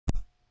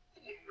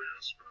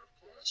AS Math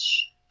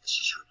class. This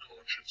is your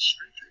conscience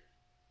speaking.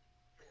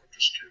 No, I'm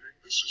just kidding.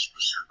 This is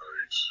Mr.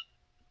 Knight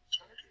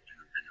talking to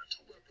you via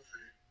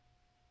telepathy.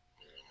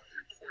 I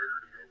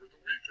acquired it over the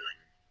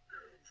weekend,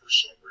 and for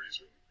some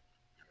reason,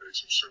 it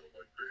makes him sound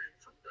like Bane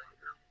from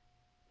Batman,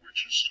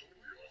 which is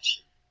totally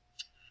awesome.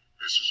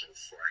 This is our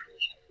final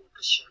homework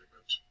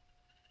assignment.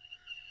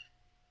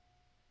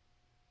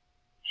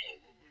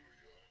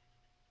 Hallelujah.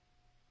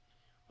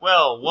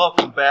 Well,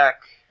 welcome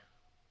back,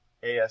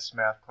 AS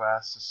Math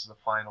class. This is the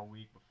final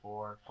week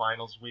before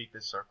finals week.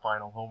 This is our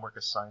final homework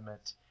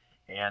assignment.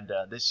 And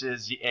this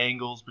is the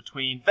angles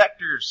between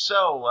vectors.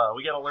 So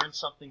we got to learn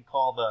something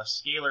called a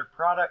scalar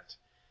product.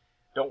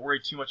 Don't worry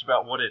too much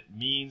about what it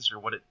means or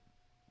what it,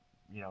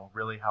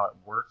 really how it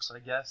works, I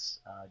guess.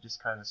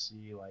 Just kind of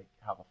see like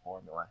how the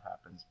formula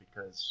happens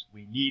because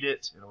we need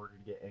it in order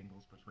to get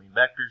angles between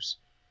vectors.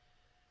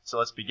 So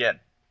let's begin.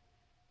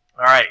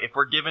 All right, if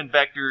we're given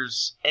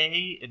vectors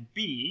A and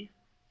B,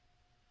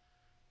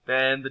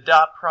 then the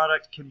dot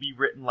product can be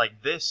written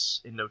like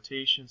this in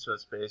notation. So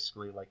it's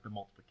basically like the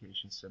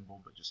multiplication symbol,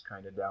 but just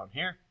kind of down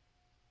here.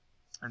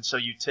 And so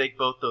you take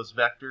both those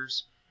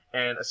vectors,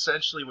 and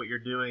essentially what you're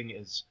doing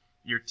is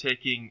you're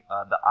taking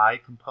the I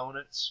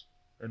components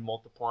and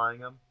multiplying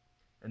them,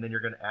 and then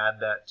you're going to add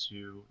that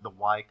to the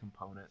Y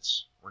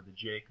components or the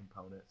J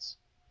components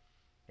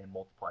and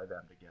multiply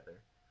them together.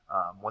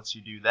 Once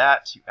you do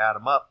that, you add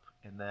them up,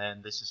 and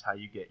then this is how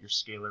you get your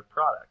scalar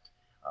product.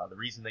 The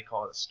reason they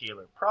call it a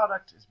scalar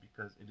product is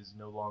because it is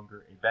no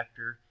longer a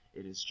vector.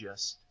 It is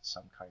just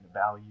some kind of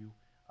value,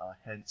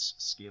 hence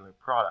scalar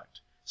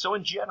product. So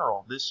in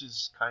general, this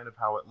is kind of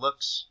how it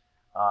looks.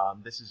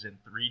 This is in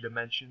 3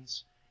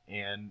 dimensions,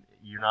 and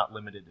you're not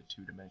limited to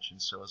 2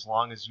 dimensions. So as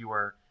long as you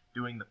are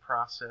doing the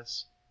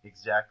process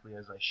exactly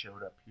as I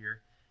showed up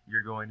here,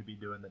 you're going to be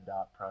doing the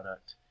dot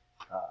product.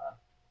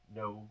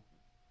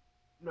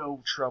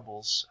 No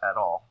troubles at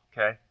all,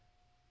 okay?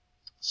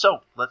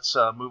 So let's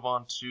move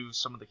on to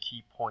some of the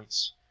key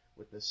points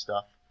with this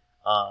stuff.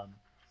 The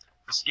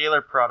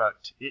scalar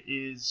product, it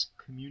is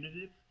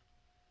commutative,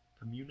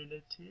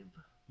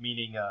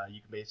 meaning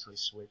you can basically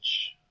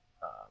switch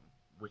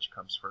which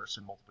comes first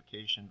in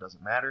multiplication,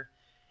 doesn't matter.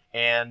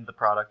 And the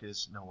product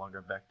is no longer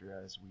a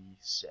vector, as we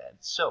said.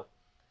 So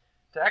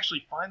to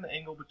actually find the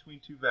angle between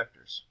 2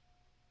 vectors,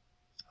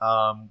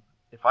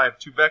 if I have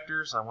 2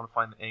 vectors, I want to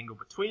find the angle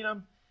between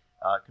them.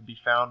 It can be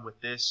found with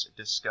this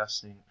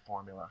disgusting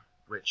formula,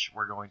 which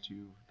we're going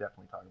to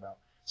definitely talk about.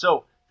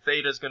 So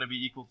theta is going to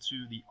be equal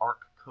to the arc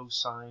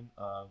cosine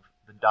of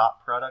the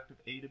dot product of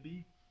A to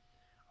B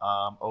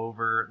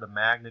over the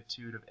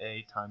magnitude of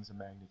A times the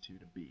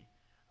magnitude of B.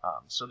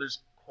 So there's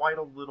quite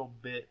a little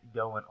bit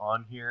going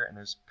on here, and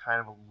there's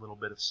kind of a little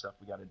bit of stuff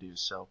we got to do.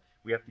 So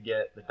we have to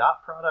get the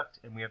dot product,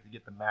 and we have to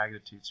get the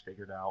magnitudes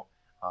figured out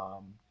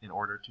in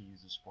order to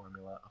use this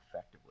formula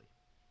effectively.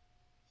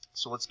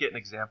 So let's get an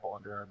example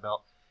under our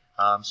belt.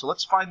 So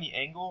let's find the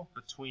angle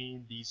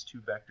between these 2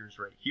 vectors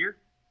right here.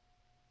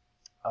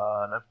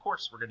 And of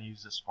course, we're going to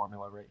use this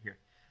formula right here.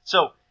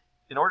 So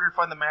in order to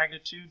find the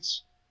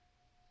magnitudes,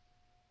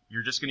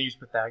 you're just going to use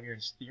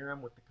Pythagorean's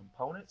theorem with the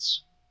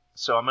components.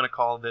 So I'm going to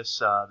call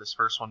this this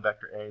first one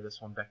vector A, this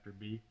one vector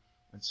B.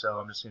 And so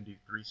I'm just going to do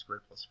 3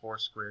 squared plus 4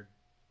 squared,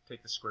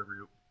 take the square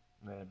root,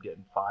 and then I'm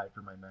getting 5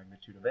 for my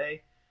magnitude of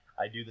A.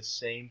 I do the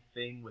same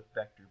thing with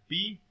vector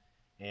B,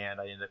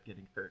 and I end up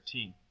getting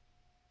 13.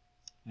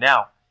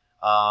 Now,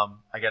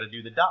 I got to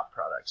do the dot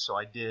product. So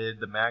I did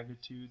the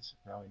magnitudes.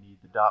 Now I need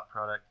the dot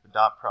product. The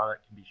dot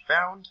product can be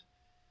found,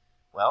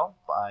 well,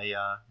 by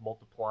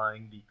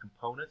multiplying the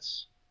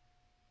components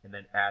and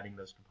then adding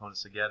those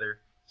components together.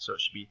 So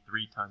it should be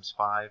 3 times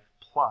 5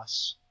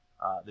 plus,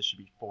 this should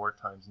be 4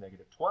 times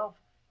negative 12,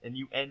 and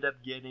you end up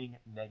getting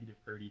negative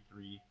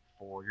 33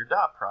 for your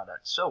dot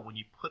product. So when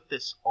you put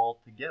this all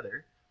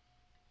together,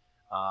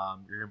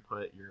 you're going to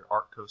put your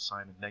arc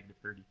cosine of negative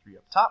 33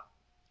 up top,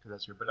 because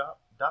that's your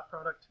dot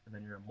product, and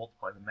then you're going to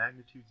multiply the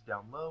magnitudes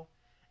down low,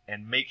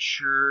 and make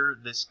sure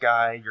this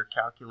guy, your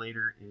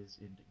calculator, is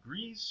in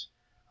degrees.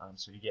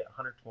 So you get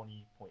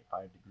 120.5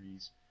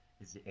 degrees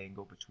is the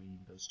angle between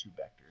those 2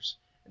 vectors.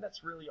 And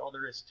that's really all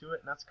there is to it,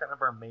 and that's kind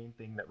of our main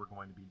thing that we're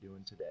going to be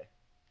doing today.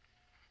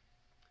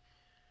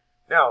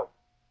 Now,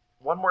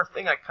 one more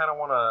thing I kind of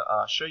want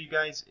to show you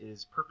guys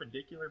is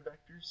perpendicular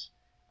vectors.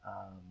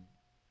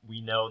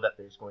 We know that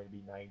there's going to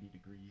be 90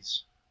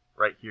 degrees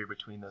right here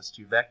between those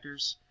 2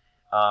 vectors.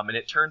 And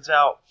it turns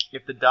out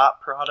if the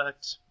dot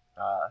product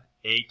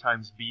A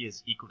times B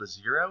is equal to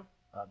 0,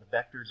 the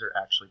vectors are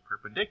actually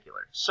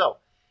perpendicular. So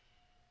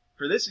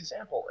for this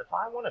example, if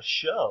I want to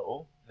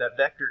show that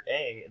vector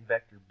A and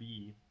vector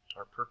B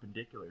are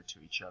perpendicular to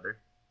each other,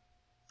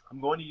 I'm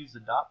going to use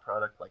the dot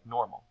product like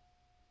normal.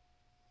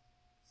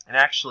 And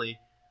actually,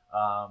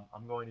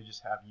 I'm going to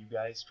just have you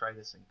guys try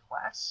this in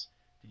class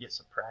to get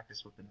some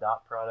practice with the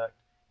dot product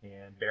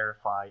and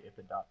verify if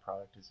the dot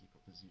product is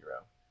equal to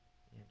 0.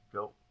 And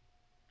go.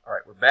 All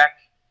right, we're back.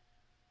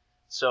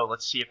 So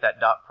let's see if that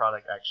dot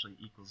product actually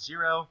equals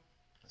 0.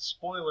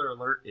 Spoiler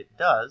alert, it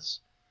does.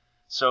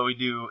 So we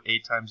do A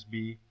times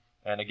B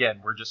And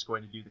again, we're just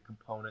going to do the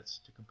components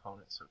to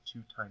components. So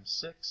 2 times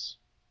 6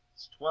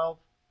 is 12.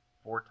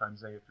 4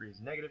 times -3 is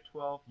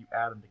 -12. You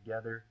add them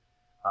together,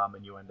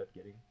 and you end up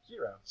getting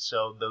 0.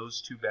 So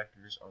those two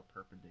vectors are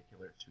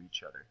perpendicular to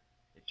each other,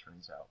 it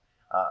turns out.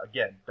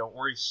 Again, don't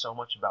worry so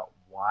much about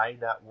why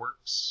that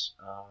works.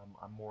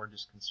 I'm more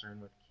just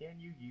concerned with, can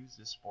you use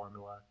this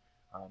formula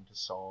to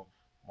solve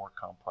more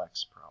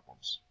complex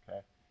problems,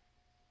 okay?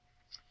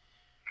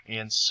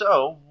 And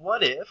so,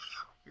 what if,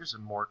 here's a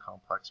more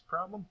complex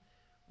problem.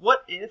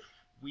 What if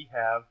we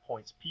have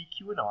points P,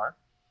 Q, and R,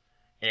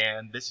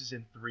 and this is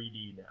in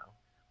 3D now,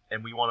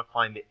 and we want to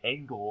find the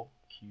angle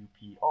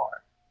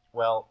QPR?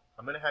 Well,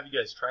 I'm going to have you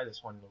guys try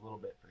this one in a little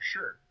bit for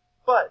sure,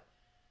 but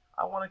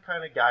I want to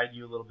kind of guide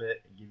you a little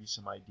bit and give you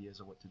some ideas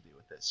of what to do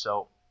with this.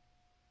 So,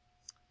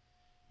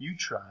 you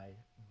try,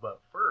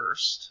 but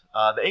first,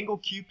 the angle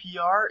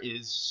QPR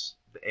is,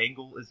 the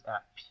angle is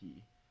at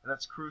P. And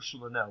that's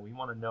crucial to know. We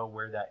want to know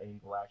where that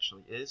angle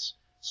actually is.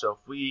 So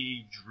if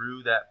we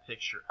drew that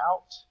picture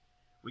out,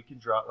 we can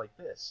draw it like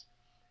this.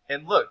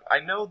 And look, I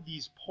know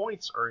these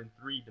points are in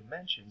 3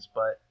 dimensions,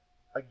 but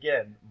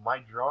again, my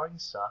drawing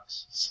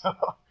sucks,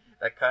 so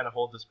that kind of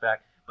holds us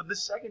back. But the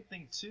second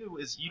thing too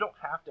is you don't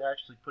have to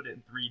actually put it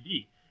in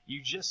 3D.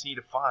 You just need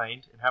to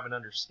find and have an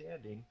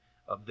understanding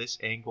of this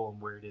angle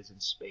and where it is in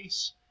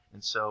space.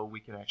 And so we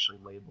can actually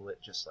label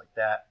it just like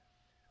that.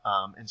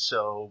 And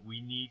so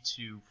we need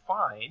to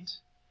find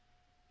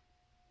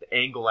the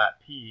angle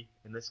at P,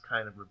 and this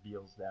kind of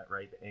reveals that,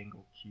 right? The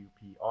angle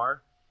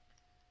QPR.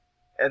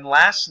 And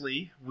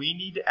lastly, we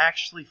need to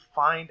actually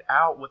find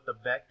out what the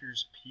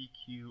vectors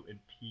PQ and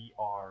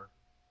PR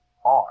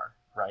are,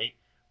 right?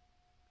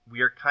 We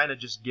are kind of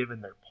just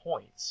given their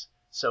points.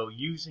 So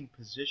using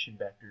position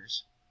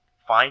vectors,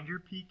 find your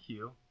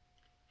PQ,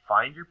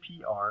 find your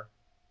PR,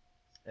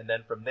 and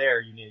then from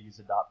there, you need to use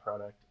a dot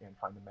product and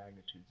find the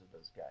magnitudes of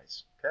those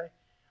guys, okay?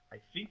 I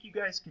think you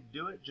guys can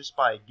do it just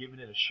by giving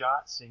it a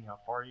shot, seeing how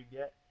far you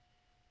get,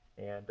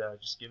 and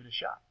just give it a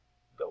shot.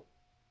 Go.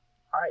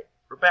 All right,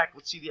 we're back.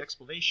 Let's see the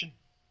explanation.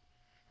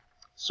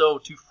 So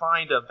to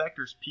find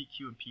vectors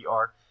PQ and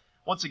PR,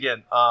 once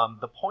again,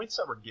 the points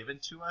that were given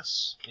to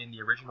us in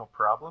the original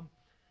problem,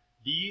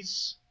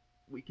 these,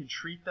 we can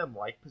treat them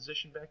like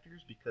position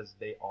vectors because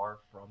they are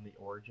from the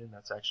origin.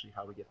 That's actually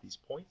how we get these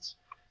points.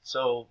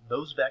 So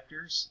those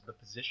vectors, the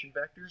position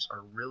vectors,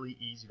 are really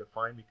easy to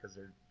find because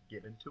they're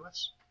given to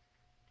us.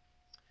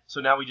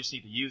 So now we just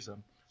need to use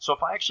them. So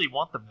if I actually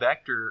want the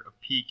vector of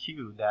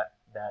PQ, that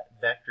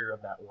vector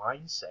of that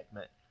line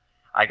segment,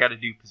 I got to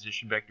do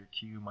position vector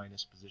Q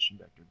minus position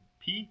vector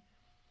P.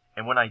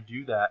 And when I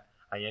do that,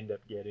 I end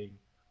up getting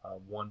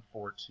 1,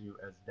 4, 2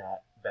 as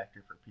that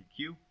vector for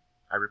PQ.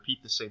 I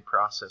repeat the same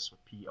process with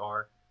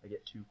PR. I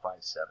get 2,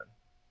 5, 7.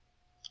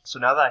 So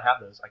now that I have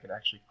those, I can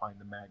actually find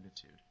the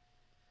magnitude,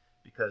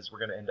 because we're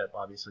going to end up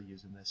obviously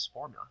using this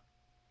formula.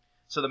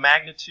 So the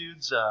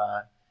magnitudes,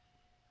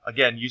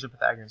 again, using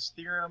Pythagorean's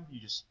theorem, you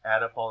just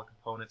add up all the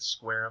components,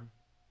 square them,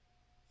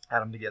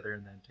 add them together,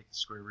 and then take the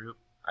square root.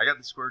 I got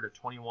the square root of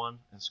 21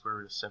 and the square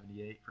root of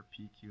 78 for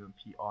PQ and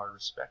PR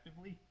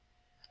respectively.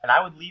 And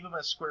I would leave them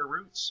as square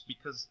roots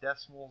because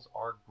decimals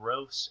are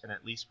gross, and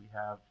at least we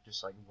have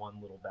just like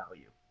one little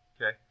value,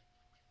 okay?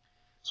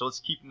 So let's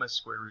keep them as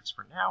square roots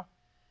for now.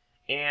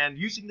 And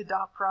using the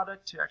dot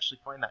product to actually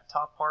find that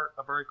top part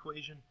of our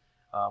equation,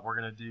 we're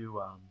going to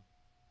do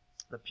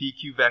the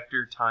PQ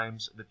vector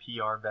times the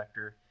PR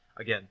vector.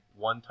 Again,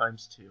 1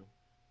 times 2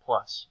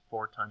 plus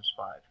 4 times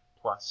 5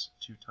 plus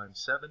 2 times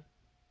 7.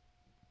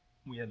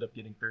 We end up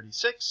getting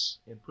 36,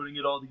 and putting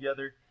it all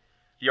together,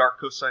 the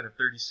arc cosine of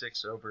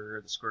 36 over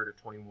the square root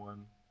of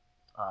 21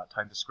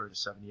 times the square root of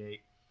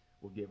 78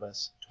 will give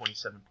us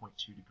 27.2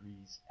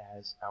 degrees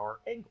as our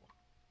angle.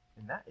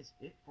 And that is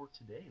it for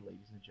today,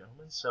 ladies and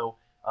gentlemen. So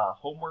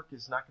homework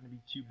is not going to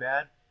be too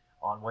bad.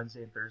 On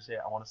Wednesday and Thursday,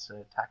 I want us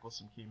to tackle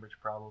some Cambridge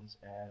problems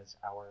as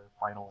our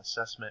final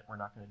assessment. We're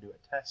not going to do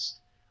a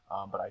test,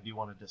 but I do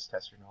want to just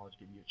test your knowledge,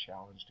 give you a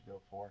challenge to go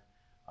for,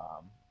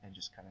 and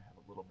just kind of have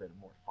a little bit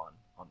more fun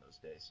on those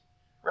days,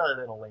 rather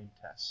than a lame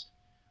test.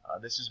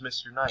 This is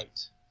Mr.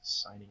 Knight,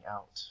 signing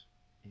out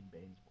in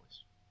Baines.